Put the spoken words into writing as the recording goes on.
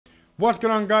What's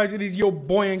going on, guys? It is your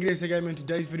boy Angrysagamer. In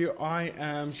today's video I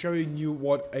am showing you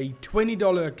what a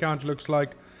 $20 account looks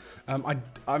like.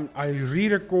 I'm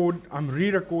re-recording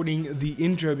the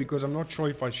intro because I'm not sure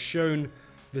if I've shown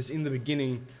this in the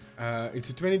beginning.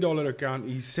 It's a $20 account.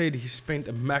 He said he spent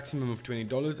a maximum of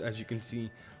 $20. As you can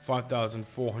see,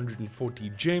 5,440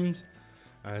 gems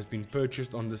has been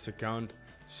purchased on this account.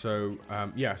 So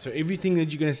yeah, so everything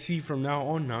that you're going to see from now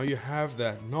on, now you have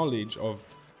that knowledge of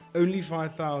only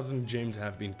 5,000 gems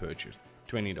have been purchased.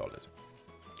 $20.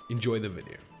 Enjoy the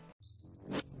video.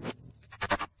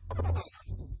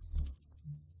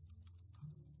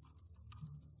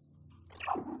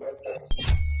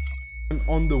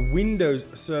 On the Windows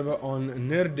server on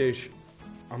Nerdish,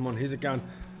 I'm on his account.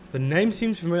 The name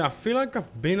seems familiar. I feel like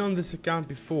I've been on this account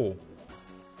before.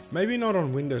 Maybe not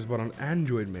on Windows, but on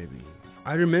Android maybe.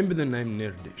 I remember the name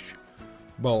Nerdish.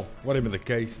 Well, whatever the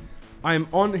case, I am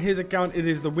on his account. It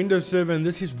is the Windows server, and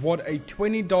this is what a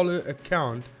 $20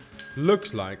 account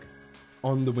looks like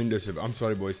on the Windows server. I'm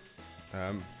sorry, boys.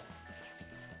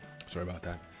 Sorry about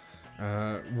that.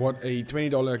 What a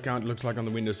 $20 account looks like on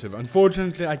the Windows server.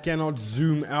 Unfortunately, I cannot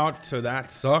zoom out, so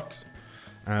that sucks.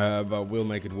 But we'll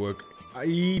make it work.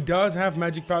 He does have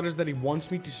magic powders that he wants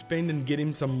me to spend and get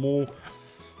him some more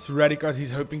Seraticas.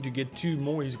 He's hoping to get 2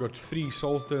 more. He's got 3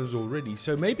 soul stones already.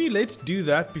 So maybe let's do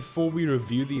that before we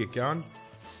review the account,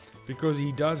 because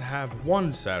he does have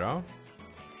 1 Sarah,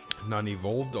 none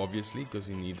evolved obviously because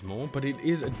he needs more, but it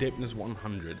is Adeptness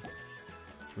 100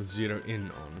 with 0 in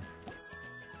on.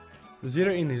 The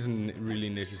 0 in isn't really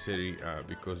necessary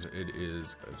because it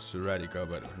is a Seratica,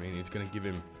 but I mean it's gonna give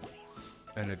him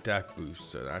an attack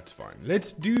boost, so that's fine.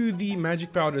 Let's do the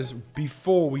magic powders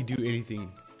before we do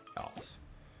anything else.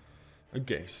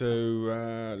 Okay, so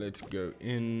let's go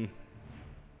in.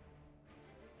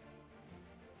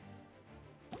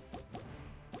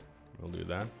 We'll do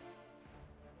that.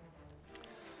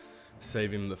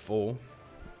 Save him the 4.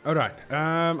 Alright,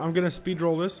 I'm gonna speed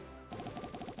roll this.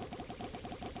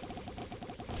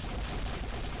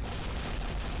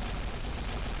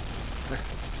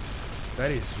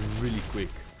 That is really quick.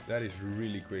 That is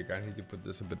really quick. I need to put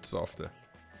this a bit softer.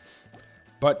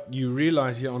 But you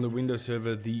realize here on the Windows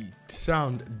server, the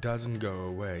sound doesn't go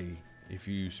away if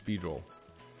you speedroll.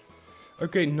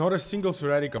 Okay, not a single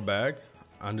Seratica bag.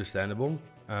 Understandable.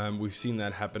 We've seen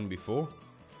that happen before.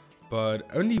 But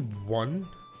only 1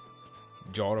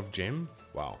 jar of gem.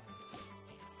 Wow.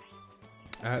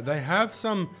 They have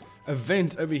some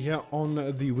events over here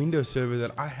on the Windows server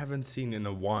that I haven't seen in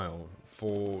a while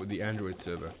for the Android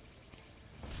server.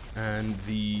 And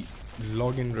the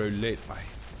login roulette, I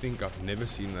think I've never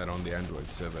seen that on the Android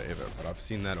server ever, but I've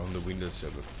seen that on the Windows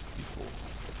server before.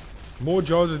 More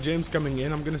jars of gems coming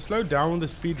in. I'm going to slow down the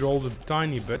speed rolls a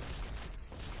tiny bit.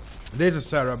 There's a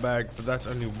Sarah bag, but that's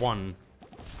only 1.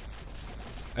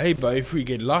 Hey, but if we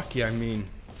get lucky, I mean,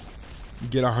 you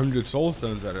get 100 soul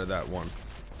stones out of that one.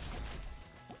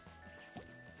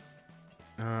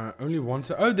 Only 1.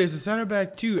 Oh, there's a Sarah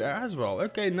bag too as well.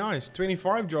 Okay, nice.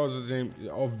 25 jars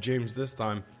of gems this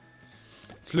time.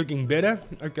 It's looking better.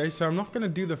 Okay, so I'm not going to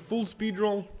do the full speed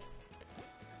roll.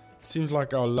 It seems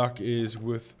like our luck is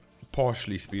with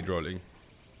partially speed rolling.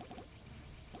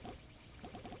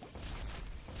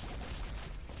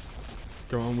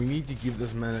 Come on, we need to give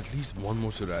this man at least 1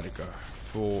 more Seratica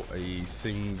for a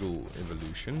single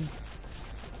evolution.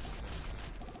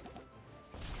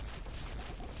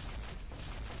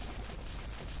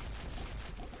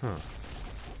 Huh.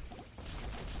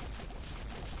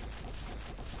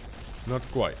 Not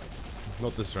quite.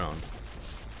 Not this round.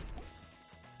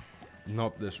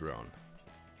 Not this round.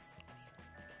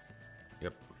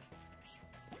 Yep.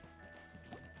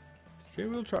 Okay,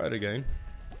 we'll try it again.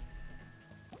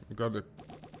 We've got a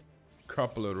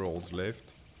couple of rolls left.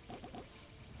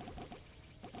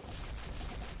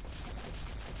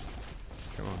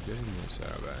 Come on, get in more Sarah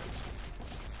bags.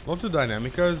 Lots of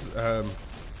Dynamicas.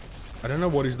 I don't know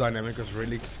what his Dynamicas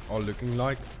relics are looking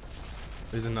like.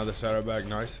 There's another Sarah bag,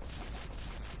 nice.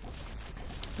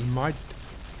 He might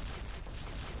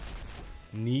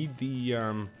need the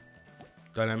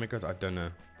Dynamicas, I don't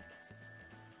know.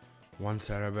 1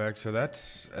 Sarah bag, so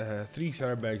that's 3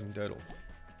 Sarah bags in total.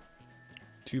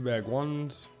 2 bag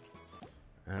 1s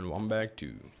and 1 bag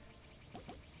 2.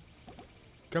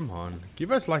 Come on,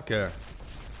 give us like a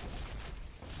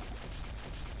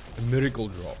miracle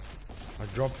drop. I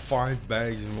dropped 5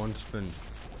 bags in 1 spin.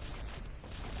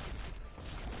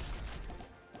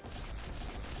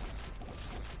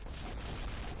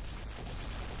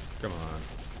 Come on.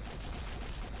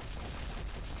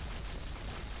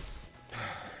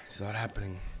 It's not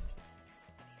happening.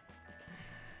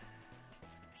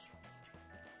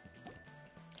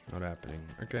 Not happening.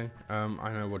 Okay.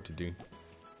 I know what to do.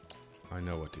 I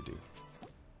know what to do.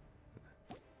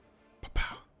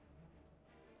 Pa-pow.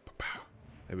 Pa-pow.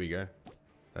 There we go.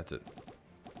 That's it.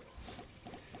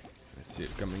 Let's see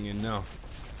it coming in now.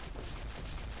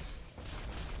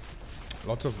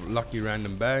 Lots of lucky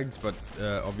random bags, but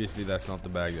obviously that's not the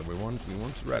bag that we want. We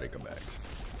want Serratica bags.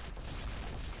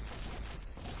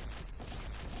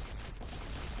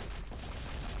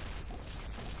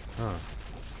 Huh.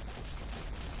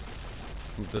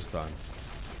 Not this time.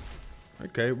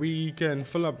 Okay, we can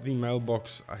fill up the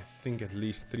mailbox, I think, at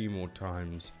least 3 more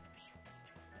times.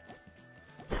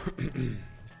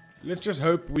 Let's just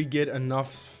hope we get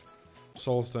enough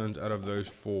soul stones out of those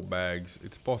 4 bags.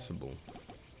 It's possible.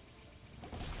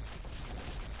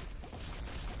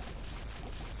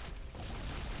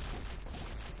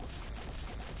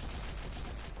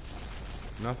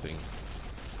 Nothing.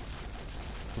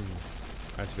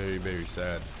 That's very, very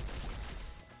sad.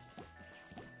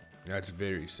 That's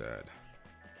very sad.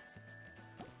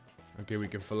 Okay, we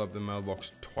can fill up the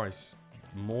mailbox twice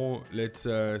more. Let's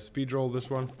speed roll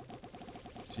this one.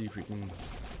 See if we can...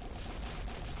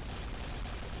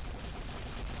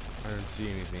 I don't see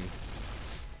anything.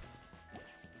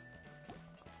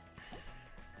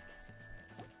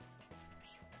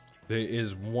 There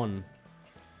is 1.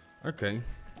 Okay.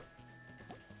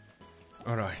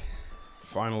 Alright.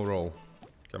 Final roll.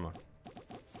 Come on.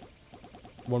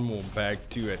 1 more. Bag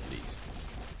 2 at least.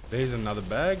 There's another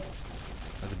bag.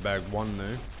 That's bag 1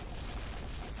 though.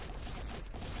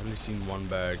 Only seen 1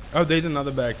 bag. Oh, there's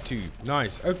another bag 2.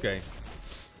 Nice. Okay.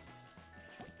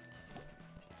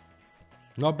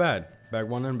 Not bad. Bag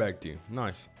 1 and bag 2.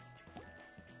 Nice.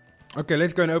 Okay,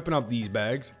 let's go and open up these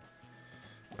bags.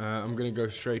 I'm gonna go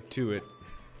straight to it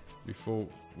before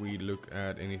we look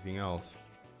at anything else.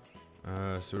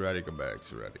 Serratica bags,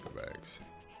 Serratica bags.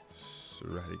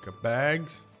 Serratica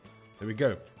bags. There we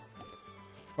go.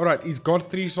 Alright, he's got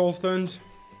 3 soul stones.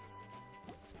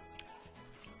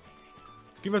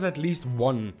 Give us at least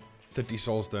 1 30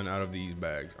 soul stone out of these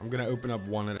bags. I'm gonna open up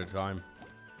 1 at a time.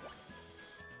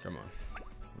 Come on.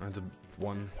 That's a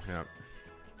 1. Yeah.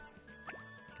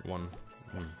 1.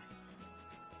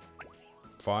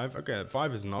 5. Okay,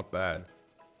 5 is not bad.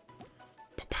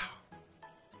 Pa-pow.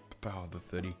 Pa-pow, the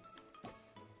 30.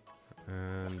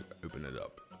 And open it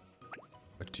up.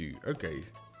 A 2. Okay.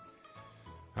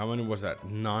 How many was that?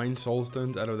 9 soul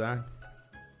stones out of that.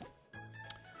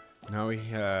 Now he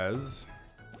has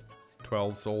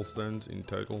 12 soul stones in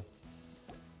total,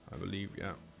 I believe.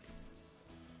 Yeah.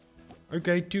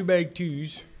 Okay, 2 bag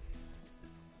 2s.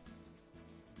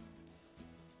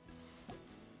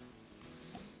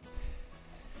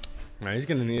 Now he's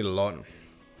gonna need a lot.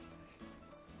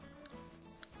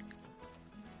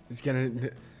 He's gonna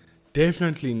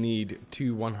definitely need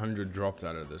 2 100 drops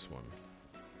out of this one,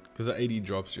 because the 80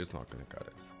 drops just not gonna cut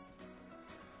it.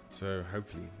 So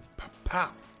hopefully,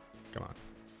 pow! Come on.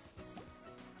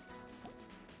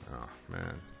 Oh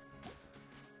man.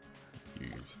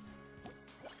 Use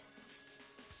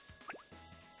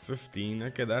 15.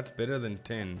 Okay, that's better than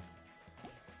 10.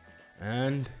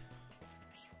 And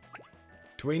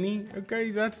 20.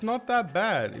 Okay, that's not that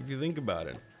bad if you think about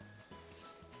it.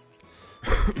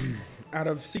 Out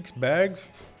of 6 bags,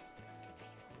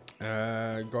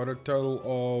 got a total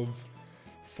of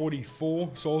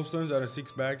 44 soul stones out of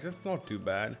 6 bags. That's not too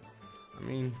bad. I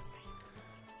mean,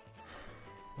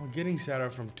 well, getting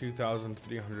Sarah from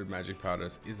 2,300 magic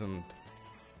powders isn't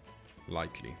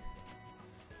likely.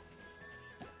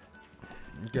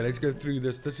 Okay, let's go through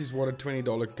this. This is what a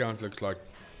 $20 account looks like.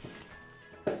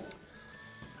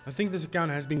 I think this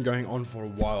account has been going on for a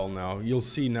while now. You'll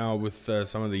see now with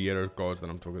some of the hero cards that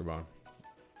I'm talking about.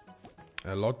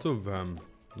 Lots of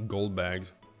gold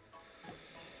bags.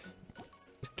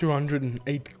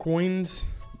 208 coins.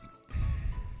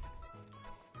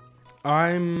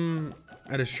 I'm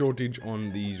at a shortage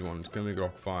on these ones. Comic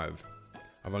Rock 5.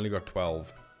 I've only got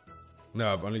 12.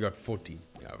 No, I've only got 40.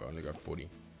 Yeah, I've only got 40.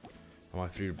 On my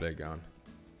 3-player gown.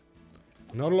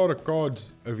 Not a lot of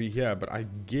cards over here, but I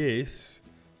guess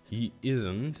he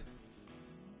isn't.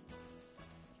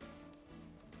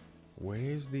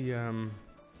 Where's the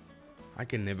I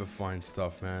can never find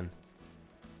stuff, man.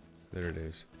 There it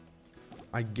is.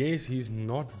 I guess he's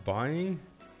not buying.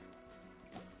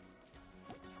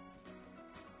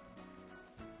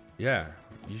 Yeah,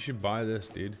 you should buy this,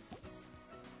 dude.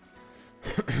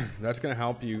 That's gonna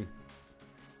help you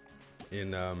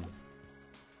in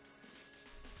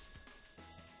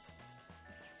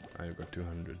you've got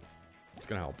 200. It's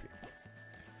gonna help you.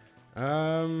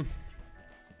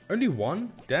 Only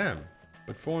 1? Damn.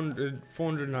 But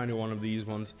 491 of these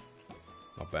ones.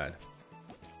 Not bad.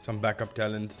 Some backup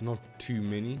talents, not too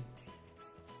many.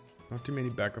 Not too many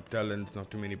backup talents, not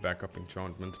too many backup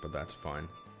enchantments, but that's fine.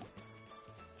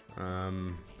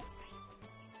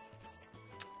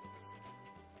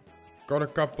 Got a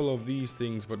couple of these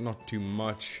things, but not too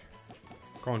much.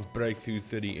 Can't break through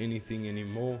 30 anything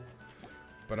anymore.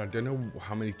 But I don't know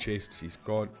how many chests he's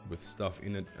got with stuff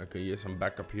in it. Okay, here's some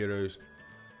backup heroes.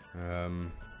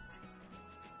 I'm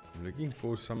looking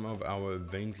for some of our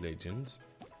Vent Legends.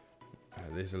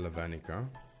 There's a Lavanica.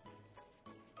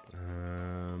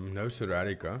 No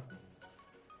Seradica.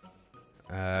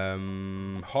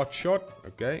 Hot Shot,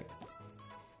 okay.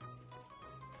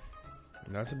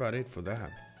 And that's about it for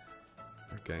that.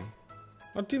 Okay.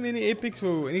 Not too many epics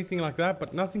or anything like that,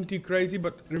 but nothing too crazy.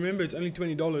 But remember, it's only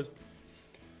 $20.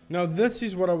 Now, this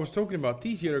is what I was talking about,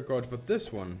 these hero cards, but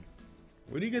this one,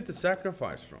 where do you get the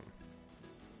sacrifice from?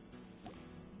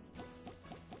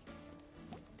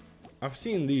 I've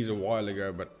seen these a while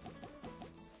ago, but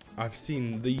I've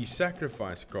seen the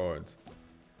sacrifice cards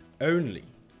only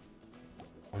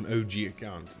on OG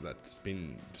accounts that's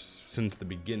been since the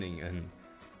beginning and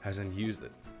hasn't used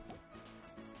it.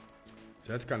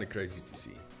 So that's kind of crazy to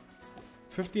see.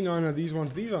 59 of these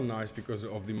ones. These are nice because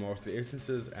of the mastery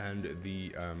essences and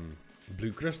the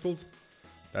blue crystals.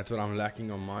 That's what I'm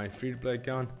lacking on my free-to-play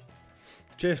account.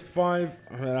 Chest 5,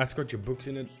 that's got your books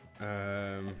in it.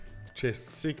 Chest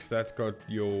 6, that's got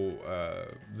your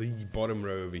the bottom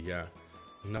row over here.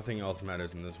 Nothing else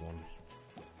matters in this one.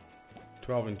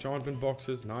 12 enchantment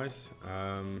boxes, nice.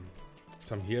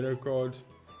 Some hero cards.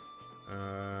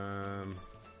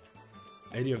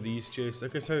 80 of these chests.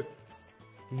 Okay, so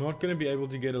not going to be able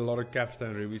to get a lot of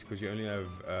capstone rubies because you only have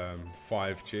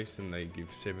 5 chests and they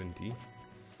give 70.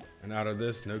 And out of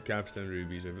this, no capstone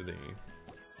rubies over there.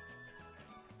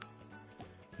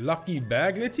 Lucky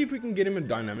bag. Let's see if we can get him a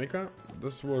Dynamica.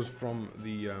 This was from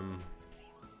the...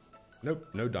 nope,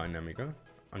 no Dynamica.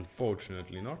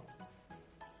 Unfortunately not.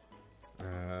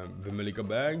 Vermilica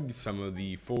bag. Some of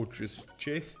the fortress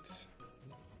chests.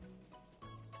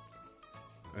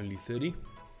 Only 30.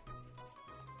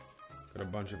 Got a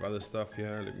bunch of other stuff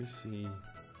here. Let me see.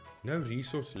 No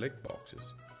resource select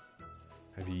boxes.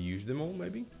 Have you used them all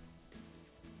maybe?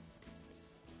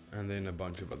 And then a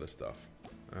bunch of other stuff.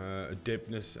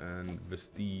 Adeptness and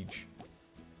Vestige.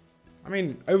 I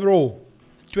mean, overall,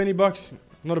 20 bucks,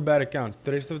 not a bad account.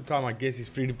 The rest of the time, I guess, is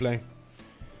free to play.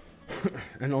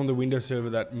 And on the Windows server,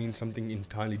 that means something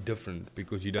entirely different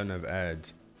because you don't have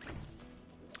ads.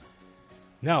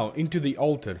 Now, into the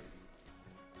altar.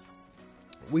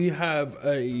 We have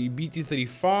a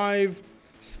BT35,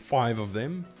 5 of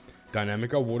them.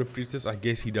 Dynamica, Water Priestess, I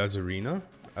guess he does Arena.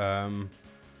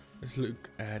 Let's look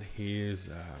at his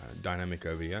Dynamic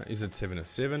over here. Is it 7 or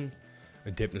 7?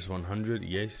 Adeptness 100,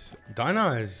 yes.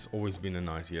 Dyna has always been a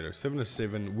nice hero. 7 or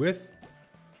 7 with...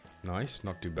 Nice,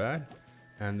 not too bad.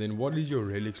 And then what is your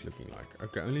relics looking like?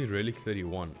 Okay, only relic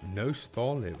 31. No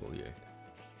star level yet.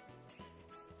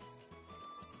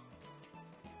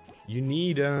 You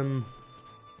need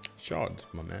shards,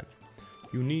 my man.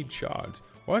 You need shards.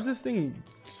 Why is this thing...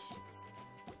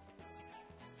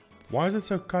 Why is it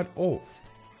so cut off?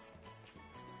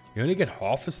 You only get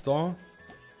half a star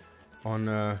on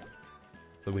the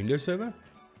Windows server?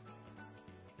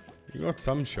 You got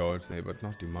some shards there, but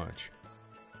not too much.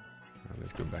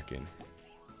 Let's go back in.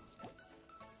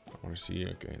 I want to see.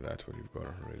 Okay, that's what you've got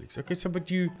on relics. Okay, so but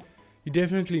you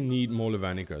definitely need more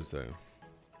Lavanicas though.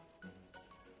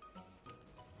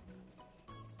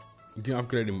 You can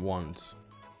upgrade him once.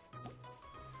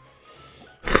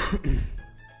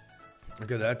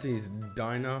 Okay, that is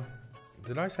Dyna.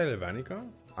 Did I say Lavanica?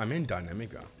 I meant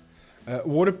Dynamica.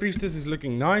 Water Priestess is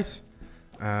looking nice.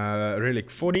 Relic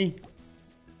 40.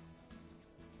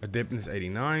 Adeptness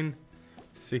 89.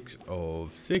 6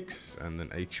 of 6. And then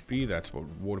HP. That's what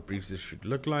Water Priestess should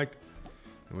look like.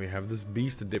 And we have this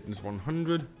beast, Adeptness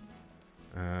 100.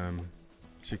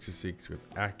 6 of 6 with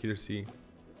accuracy.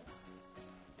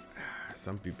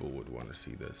 Some people would want to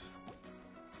see this.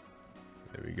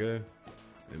 There we go.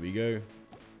 There we go.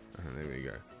 And there we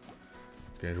go.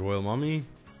 Okay, Royal Mummy.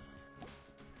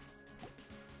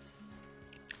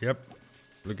 Yep.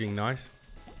 Looking nice.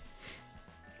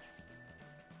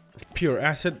 Pure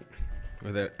Acid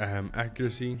with that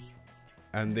accuracy.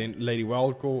 And then Lady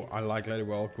Wildcore. I like Lady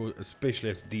Wildcore,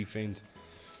 especially as defense.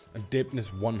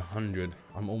 Adeptness 100.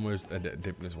 I'm almost at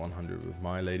Adeptness 100 with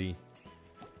my lady.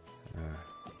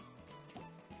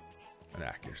 And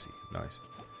accuracy. Nice.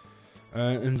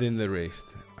 And then the rest.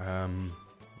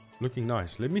 Looking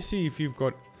nice. Let me see if you've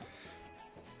got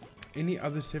any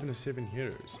other 7 or 7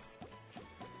 heroes.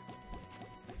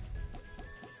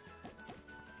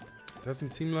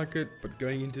 Doesn't seem like it, but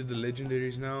going into the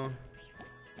legendaries now.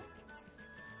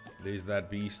 There's that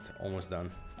beast, almost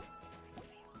done.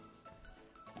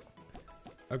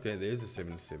 Okay, there's a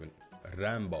 77.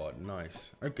 Rambard,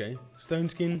 nice. Okay, stone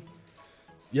skin.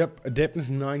 Yep, adeptness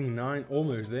 99,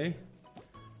 almost there.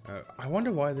 I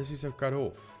wonder why this is so cut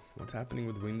off. What's happening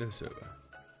with Windows Server?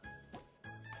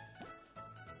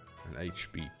 And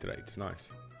HP traits, nice.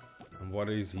 And what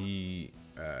is he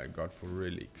got for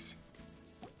relics?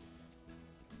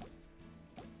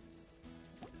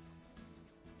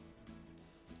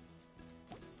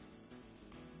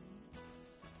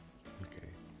 Okay,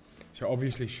 so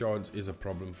obviously shards is a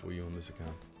problem for you on this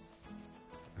account.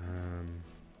 I'm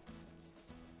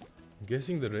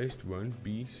guessing the rest won't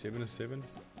be 7 or 7.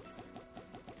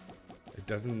 It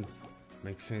doesn't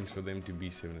make sense for them to be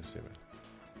 7 or 7.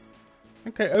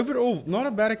 Okay, overall, not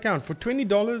a bad account for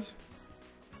 $20.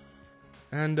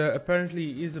 And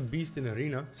apparently he is a beast in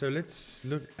Arena. So let's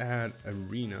look at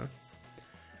Arena.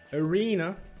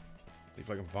 Arena, if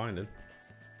I can find it.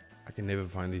 I can never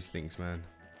find these things, man.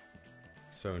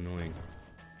 So annoying.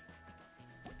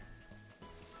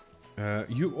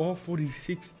 You are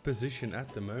 46th position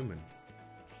at the moment.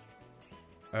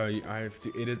 Oh, I have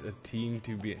to edit a team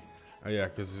to be... Oh yeah,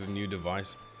 because it's a new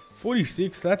device.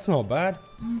 46, that's not bad.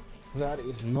 That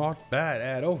is not bad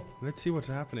at all. Let's see what's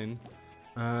happening.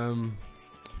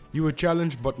 You were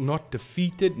challenged but not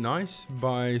defeated. Nice.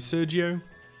 By Sergio.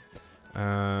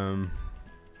 Tom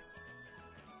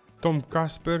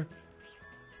Casper.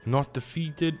 Not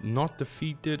defeated. Not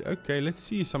defeated. Okay, let's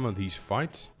see some of these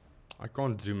fights. I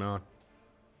can't zoom out.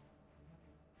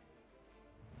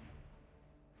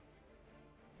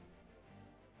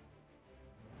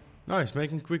 Nice,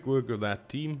 making quick work of that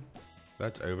team.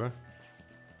 That's over.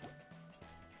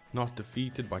 Not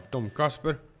defeated by Tom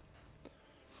Casper.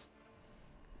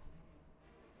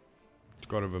 It's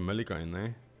got a Vermilica in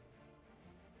there.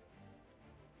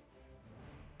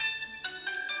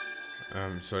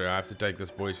 Sorry, I have to take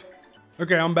this, boys.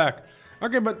 Okay, I'm back.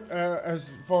 Okay, but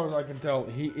as far as I can tell,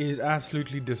 he is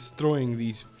absolutely destroying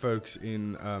these folks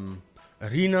in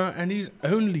Arena, and he's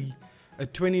only a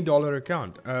 $20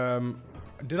 account.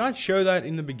 Did I show that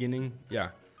in the beginning? Yeah,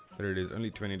 there it is, only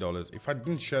 $20. If I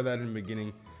didn't show that in the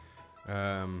beginning,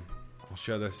 I'll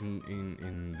show this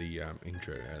in the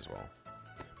intro as well.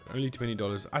 Only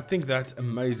 $20. I think that's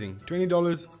amazing.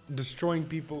 $20 destroying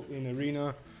people in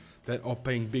Arena that are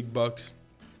paying big bucks.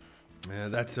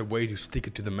 That's a way to stick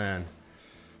it to the man.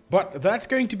 But that's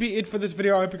going to be it for this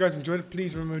video. I hope you guys enjoyed it.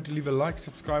 Please remember to leave a like,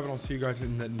 subscribe, and I'll see you guys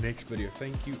in the next video.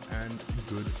 Thank you and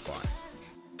goodbye.